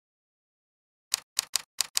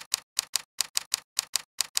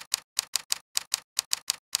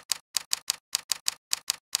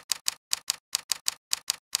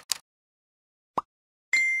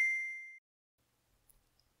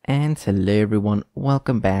And hello everyone,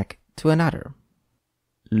 welcome back to another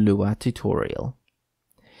Lua tutorial.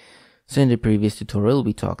 So in the previous tutorial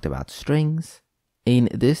we talked about strings. In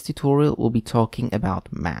this tutorial we'll be talking about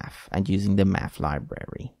math and using the math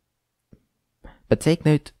library. But take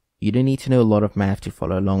note, you don't need to know a lot of math to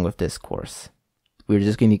follow along with this course. We're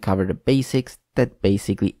just going to cover the basics that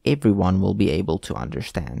basically everyone will be able to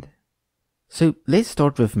understand. So let's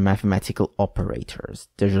start with mathematical operators.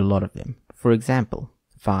 There's a lot of them. For example,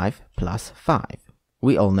 5 plus 5.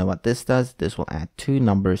 We all know what this does. This will add two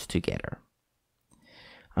numbers together.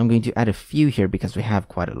 I'm going to add a few here because we have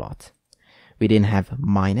quite a lot. We then have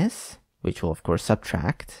minus, which will of course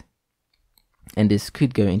subtract. And this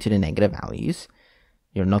could go into the negative values.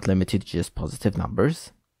 You're not limited to just positive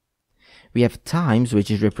numbers. We have times,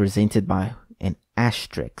 which is represented by an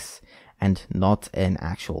asterisk and not an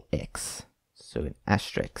actual X. So an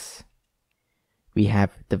asterisk. We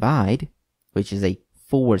have divide, which is a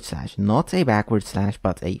forward slash, not a backward slash,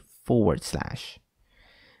 but a forward slash.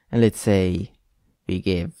 And let's say we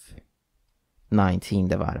give 19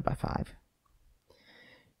 divided by 5.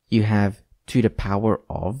 You have to the power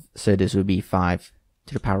of, so this would be 5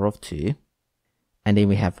 to the power of 2. And then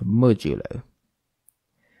we have modulo.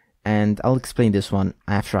 And I'll explain this one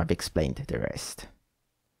after I've explained the rest.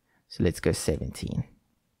 So let's go 17.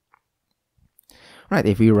 Right,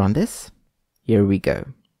 if we run this, here we go.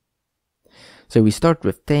 So we start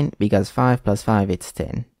with 10 because 5 plus 5 it's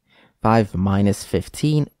 10. 5 minus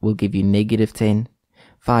 15 will give you negative 10.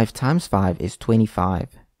 5 times 5 is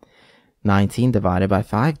 25. 19 divided by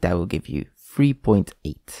 5, that will give you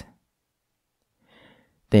 3.8.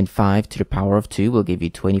 Then 5 to the power of 2 will give you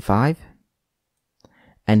 25.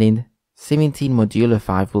 And then 17 modulo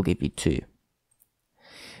 5 will give you 2.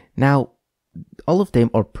 Now, all of them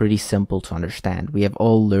are pretty simple to understand. We have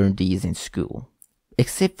all learned these in school,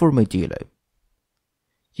 except for modulo.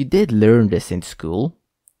 You did learn this in school,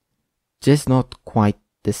 just not quite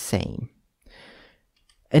the same.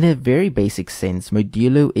 In a very basic sense,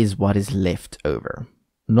 modulo is what is left over.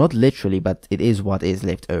 Not literally, but it is what is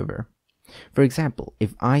left over. For example,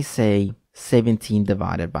 if I say 17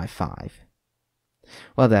 divided by 5,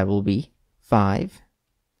 well, that will be 5,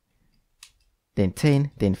 then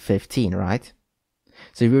 10, then 15, right?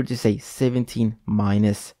 So if we were to say 17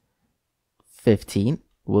 minus 15,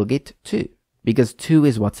 we'll get 2. Because 2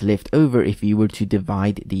 is what's left over if you were to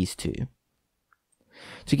divide these two.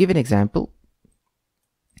 To give an example,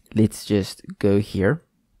 let's just go here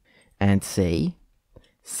and say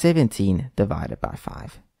 17 divided by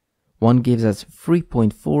 5. One gives us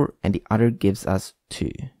 3.4 and the other gives us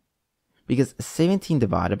 2. Because 17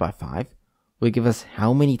 divided by 5 will give us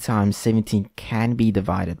how many times 17 can be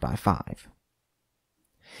divided by 5.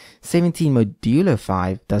 17 modulo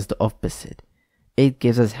 5 does the opposite. It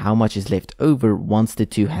gives us how much is left over once the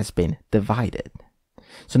 2 has been divided.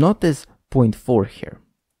 So not this 0.4 here,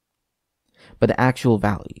 but the actual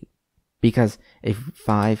value. Because if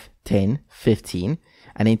 5, 10, 15,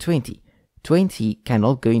 and then 20. 20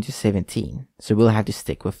 cannot go into 17, so we'll have to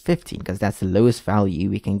stick with 15 because that's the lowest value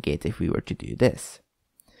we can get if we were to do this.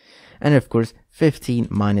 And of course, 15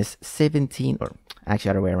 minus 17, or actually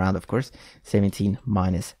other way around, of course, 17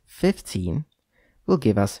 minus 15 will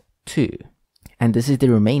give us 2. And this is the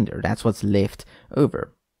remainder, that's what's left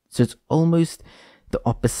over. So it's almost the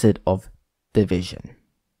opposite of division.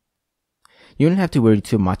 You don't have to worry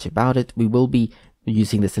too much about it. We will be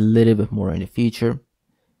using this a little bit more in the future,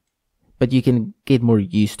 but you can get more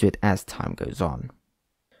used to it as time goes on.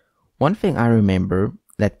 One thing I remember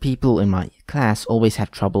that people in my class always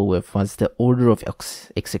had trouble with was the order of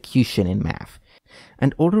execution in math.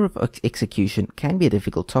 And order of execution can be a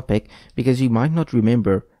difficult topic because you might not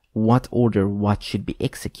remember what order what should be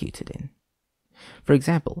executed in. For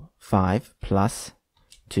example, 5 plus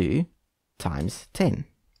 2 times 10.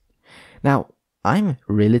 Now, I'm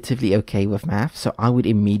relatively okay with math, so I would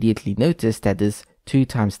immediately notice that this 2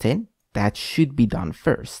 times 10, that should be done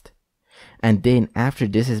first. And then after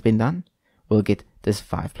this has been done, we'll get this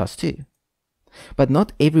 5 plus 2. But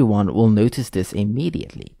not everyone will notice this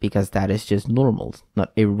immediately because that is just normal.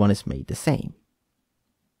 Not everyone is made the same.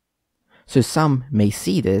 So some may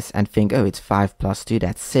see this and think, oh, it's 5 plus 2,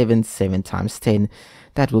 that's 7. 7 times 10,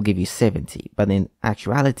 that will give you 70. But in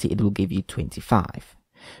actuality, it will give you 25.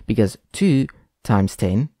 Because 2 times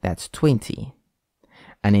 10, that's 20.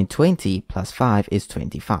 And in 20 plus 5 is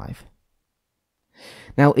 25.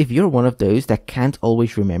 Now, if you're one of those that can't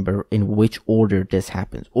always remember in which order this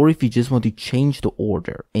happens, or if you just want to change the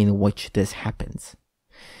order in which this happens,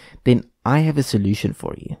 then I have a solution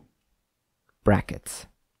for you. Brackets.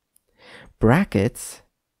 Brackets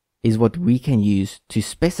is what we can use to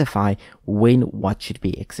specify when what should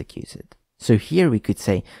be executed. So here we could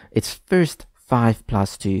say it's first 5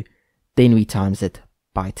 plus 2, then we times it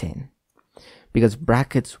by 10. Because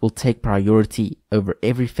brackets will take priority over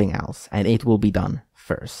everything else, and it will be done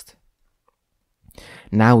first.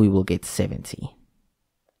 Now we will get 70.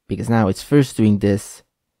 Because now it's first doing this,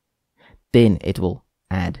 then it will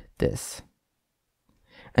add this.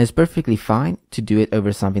 And it's perfectly fine to do it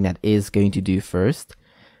over something that is going to do first.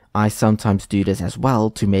 I sometimes do this as well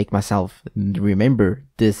to make myself remember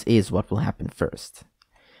this is what will happen first.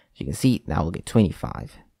 As you can see, now we'll get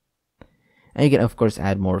 25. And you can of course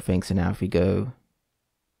add more things. So now if we go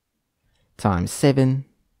times 7,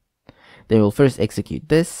 then we'll first execute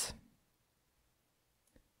this.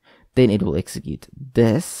 Then it will execute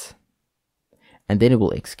this. And then it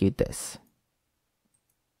will execute this.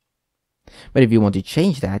 But if you want to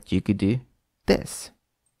change that, you could do this.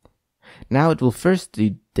 Now it will first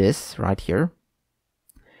do this right here.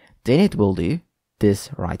 Then it will do this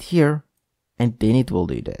right here. And then it will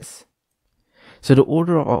do this. So the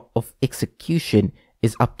order of execution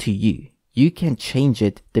is up to you. You can change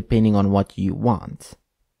it depending on what you want.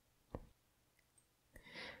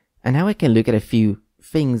 And now I can look at a few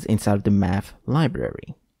things inside the math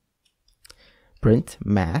library. Print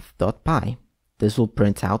math.pi. This will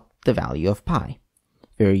print out the value of pi.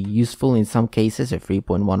 Very useful in some cases, so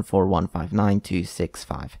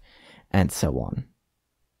 3.14159.265 and so on.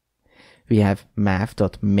 We have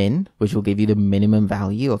math.min, which will give you the minimum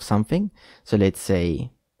value of something. So let's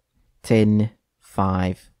say 10,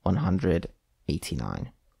 5,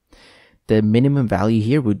 189. The minimum value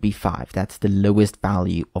here would be 5. That's the lowest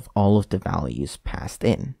value of all of the values passed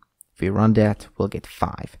in. If we run that, we'll get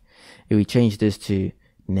 5. If we change this to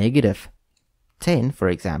negative 10, for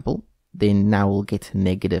example, then now we'll get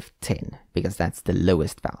negative 10 because that's the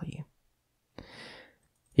lowest value.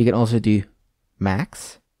 You can also do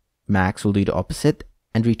max. Max will do the opposite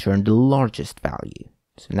and return the largest value.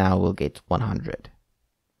 So now we'll get 100.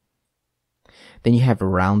 Then you have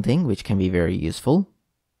rounding, which can be very useful.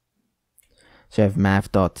 So you have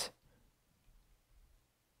math.ceil,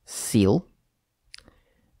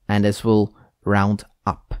 and this will round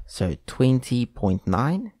up. So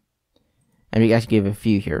 20.9, and we actually give a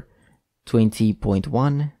few here,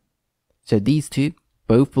 20.1. So these two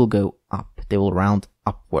both will go up. They will round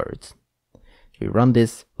upwards. If we run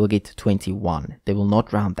this, we'll get 21. They will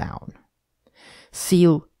not round down.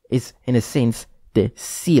 Ceil is, in a sense, the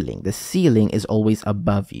ceiling. The ceiling is always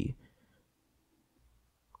above you.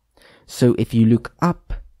 So if you look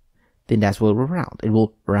up, then that's what it will round. It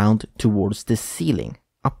will round towards the ceiling,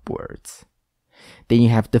 upwards. Then you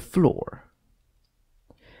have the floor.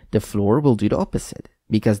 The floor will do the opposite,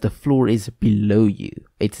 because the floor is below you.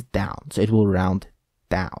 It's down, so it will round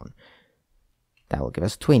down. That will give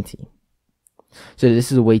us 20. So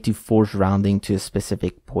this is a way to force rounding to a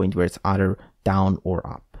specific point where it's either down or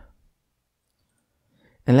up.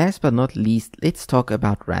 And last but not least, let's talk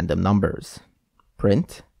about random numbers.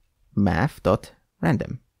 Print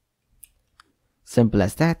math.random. Simple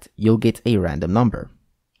as that, you'll get a random number.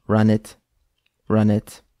 Run it, run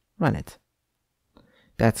it, run it.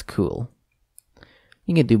 That's cool.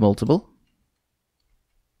 You can do multiple.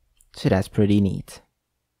 So that's pretty neat.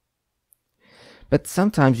 But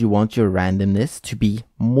sometimes you want your randomness to be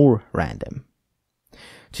more random.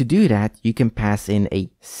 To do that, you can pass in a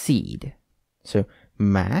seed. So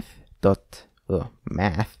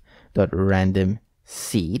math.random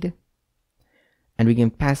seed. And we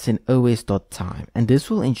can pass in os.time. And this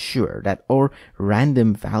will ensure that our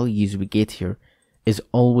random values we get here is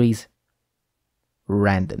always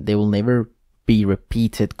random. They will never be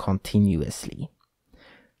repeated continuously.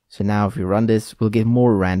 So now if we run this, we'll get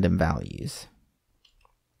more random values.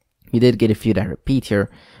 We did get a few that repeat here,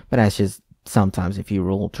 but that's just sometimes if you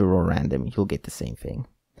roll to roll random, you'll get the same thing.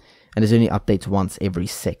 And this only updates once every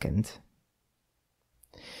second.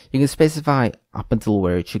 You can specify up until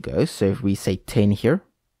where it should go. So if we say 10 here,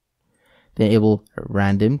 then it will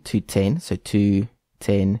random to 10. So 2,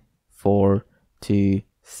 10, 4, 2,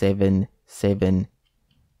 7, 7,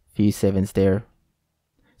 few 7s there.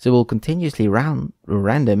 So we'll continuously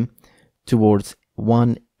random towards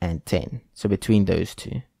 1 and 10. So between those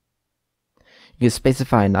two. You can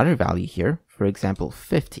specify another value here, for example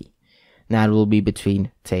 50. Now it will be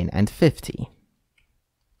between 10 and 50.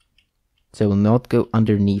 So it will not go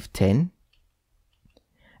underneath 10,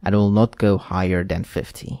 and it will not go higher than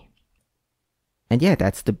 50. And yeah,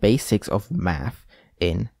 that's the basics of math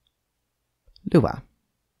in Lua.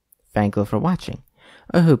 Thank you for watching.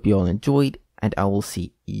 I hope you all enjoyed, and I will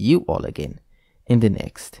see you all again in the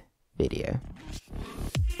next video.